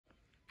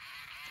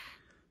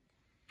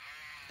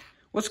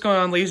What's going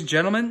on, ladies and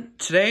gentlemen?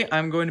 Today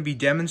I'm going to be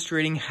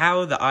demonstrating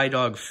how the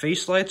iDog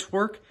face lights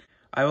work.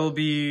 I will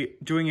be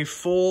doing a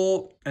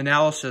full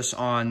analysis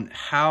on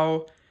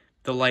how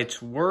the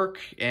lights work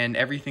and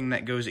everything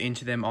that goes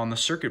into them on the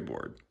circuit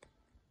board.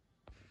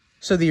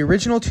 So the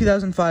original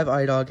 2005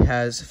 iDog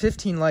has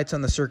 15 lights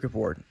on the circuit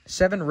board,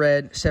 7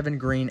 red, 7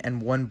 green,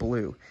 and 1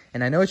 blue.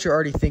 And I know what you're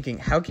already thinking,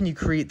 how can you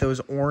create those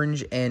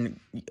orange and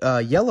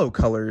yellow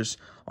colors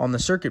on the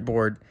circuit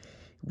board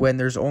when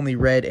there's only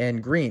red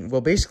and green? Well,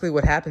 basically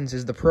what happens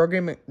is the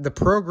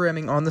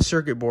programming on the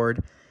circuit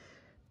board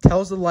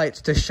tells the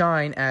lights to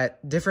shine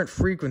at different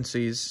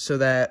frequencies so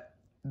that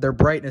their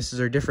brightnesses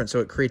are different, so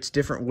it creates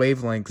different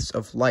wavelengths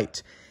of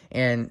light.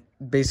 And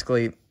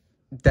basically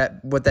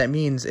what that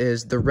means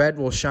is the red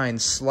will shine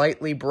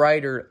slightly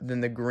brighter than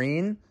the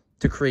green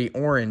to create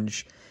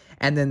orange,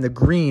 and then the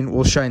green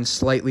will shine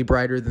slightly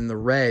brighter than the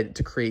red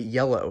to create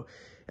yellow.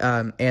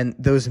 And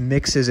those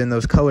mixes in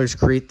those colors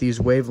create these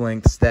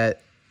wavelengths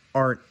that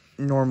aren't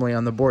normally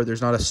on the board.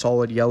 There's not a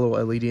solid yellow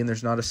LED and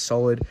there's not a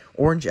solid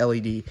orange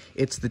LED.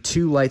 It's the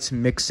two lights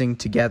mixing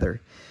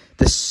together.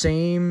 The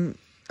same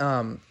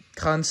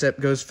concept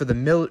goes for the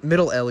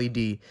middle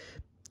LED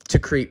to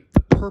create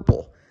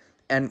purple.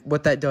 And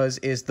what that does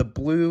is the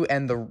blue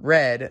and the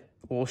red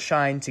will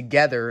shine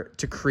together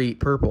to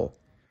create purple.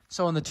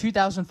 So in the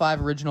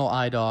 2005 original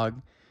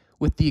iDog,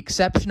 with the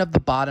exception of the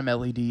bottom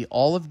LED,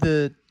 all of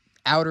the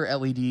outer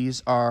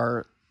LEDs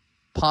are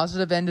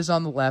positive end is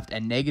on the left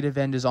and negative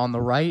end is on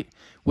the right,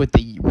 with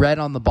the red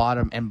on the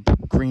bottom and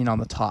green on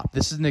the top.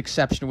 This is an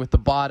exception with the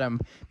bottom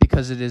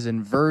because it is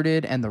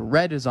inverted and the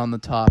red is on the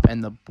top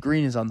and the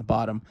green is on the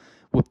bottom,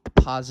 with the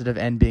positive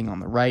end being on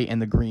the right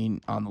and the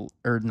green on the,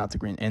 or not the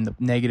green, and the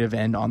negative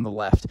end on the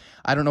left.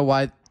 I don't know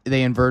why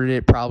they inverted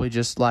it, probably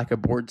just lack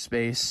of board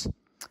space.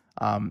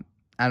 I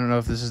don't know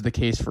if this is the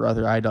case for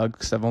other iDogs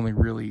because I've only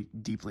really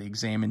deeply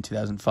examined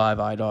 2005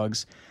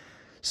 iDogs.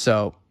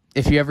 So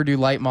if you ever do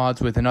light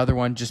mods with another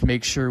one, just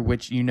make sure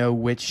which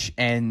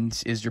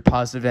end is your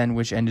positive end,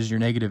 which end is your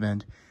negative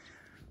end.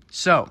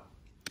 So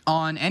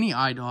on any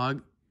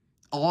iDog,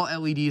 all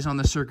LEDs on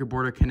the circuit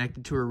board are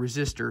connected to a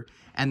resistor,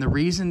 and the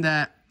reason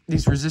that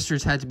these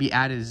resistors had to be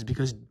added is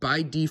because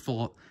by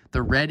default,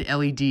 the red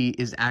LED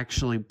is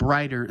actually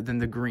brighter than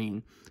the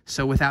green.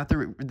 So without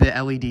the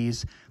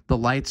LEDs, the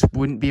lights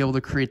wouldn't be able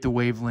to create the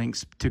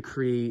wavelengths to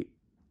create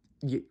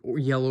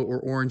yellow or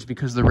orange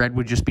because the red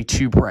would just be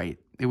too bright.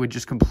 It would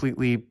just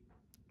completely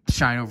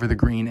shine over the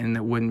green and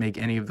it wouldn't make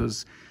any of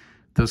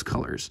those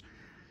colors.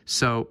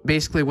 So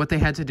basically what they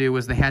had to do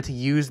was they had to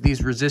use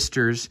these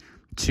resistors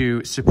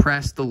to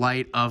suppress the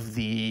light of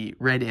the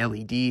red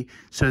LED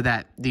so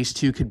that these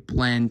two could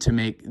blend to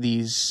make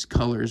these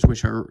colors,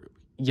 which are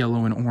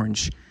yellow and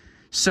orange.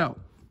 So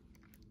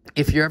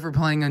if you're ever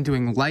planning on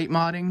doing light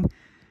modding,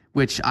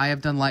 which I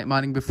have done light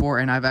modding before,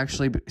 and I've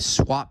actually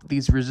swapped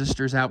these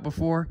resistors out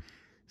before.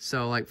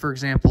 So like, for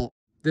example,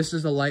 this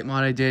is a light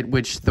mod I did,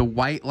 which the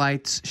white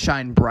lights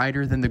shine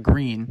brighter than the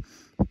green.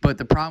 But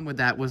the problem with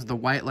that was the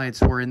white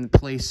lights were in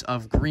place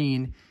of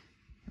green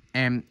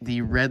and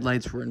the red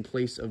lights were in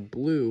place of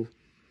blue.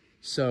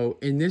 So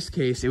in this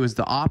case, it was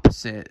the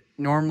opposite.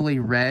 Normally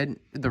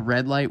the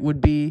red light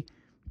would be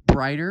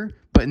brighter,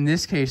 but in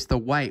this case, the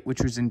white,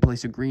 which was in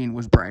place of green,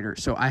 was brighter.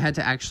 So I had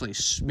to actually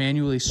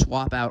manually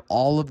swap out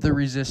all of the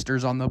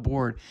resistors on the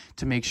board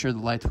to make sure the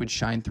lights would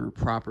shine through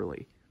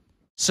properly.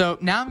 So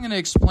now I'm going to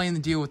explain the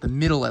deal with the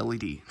middle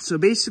LED. So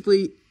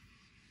basically,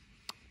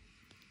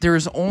 there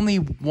is only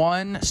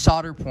one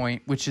solder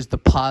point, which is the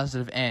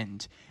positive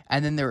end.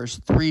 And then there is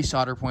 3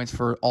 solder points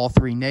for all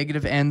 3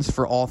 negative ends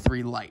for all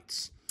 3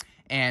 lights.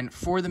 And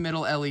for the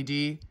middle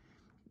LED,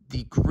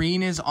 the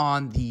green is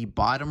on the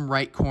bottom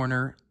right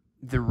corner,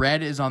 the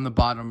red is on the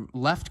bottom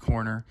left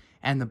corner,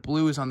 and the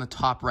blue is on the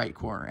top right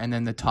corner. And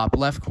then the top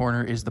left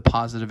corner is the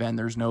positive end.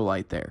 There's no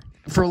light there.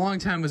 For a long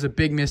time, it was a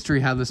big mystery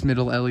how this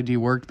middle LED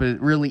worked, but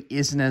it really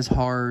isn't as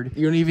hard.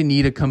 You don't even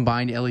need a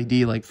combined LED.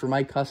 Like for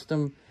my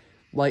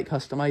light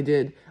custom I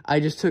did, I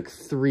just took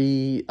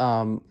 3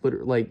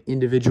 like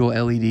individual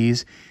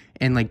LEDs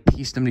and like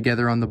pieced them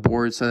together on the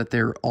board so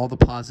that all the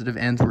positive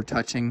ends were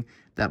touching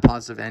that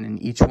positive end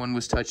and each one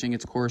was touching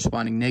its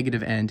corresponding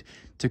negative end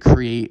to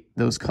create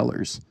those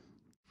colors.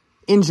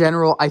 In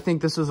general, I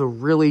think this was a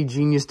really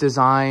genius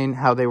design,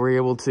 how they were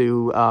able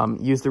to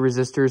use the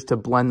resistors to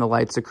blend the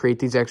lights to create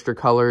these extra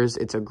colors.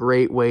 It's a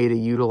great way to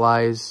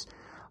utilize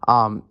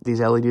these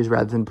LEDs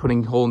rather than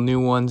putting whole new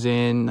ones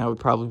in. That would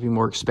probably be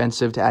more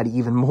expensive to add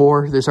even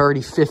more. There's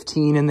already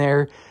 15 in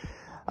there.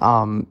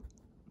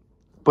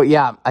 But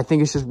yeah, I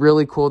think it's just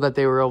really cool that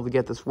they were able to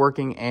get this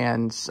working.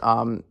 And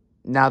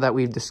now that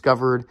we've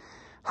discovered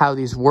how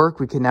these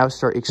work, we can now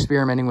start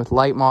experimenting with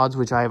light mods,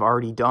 which I have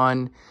already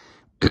done.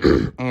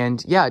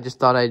 And yeah, I just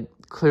thought I'd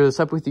clear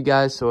this up with you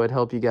guys so it'd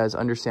help you guys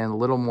understand a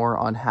little more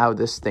on how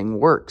this thing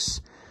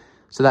works.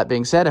 So that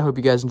being said, I hope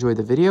you guys enjoyed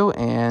the video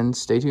and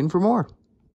stay tuned for more.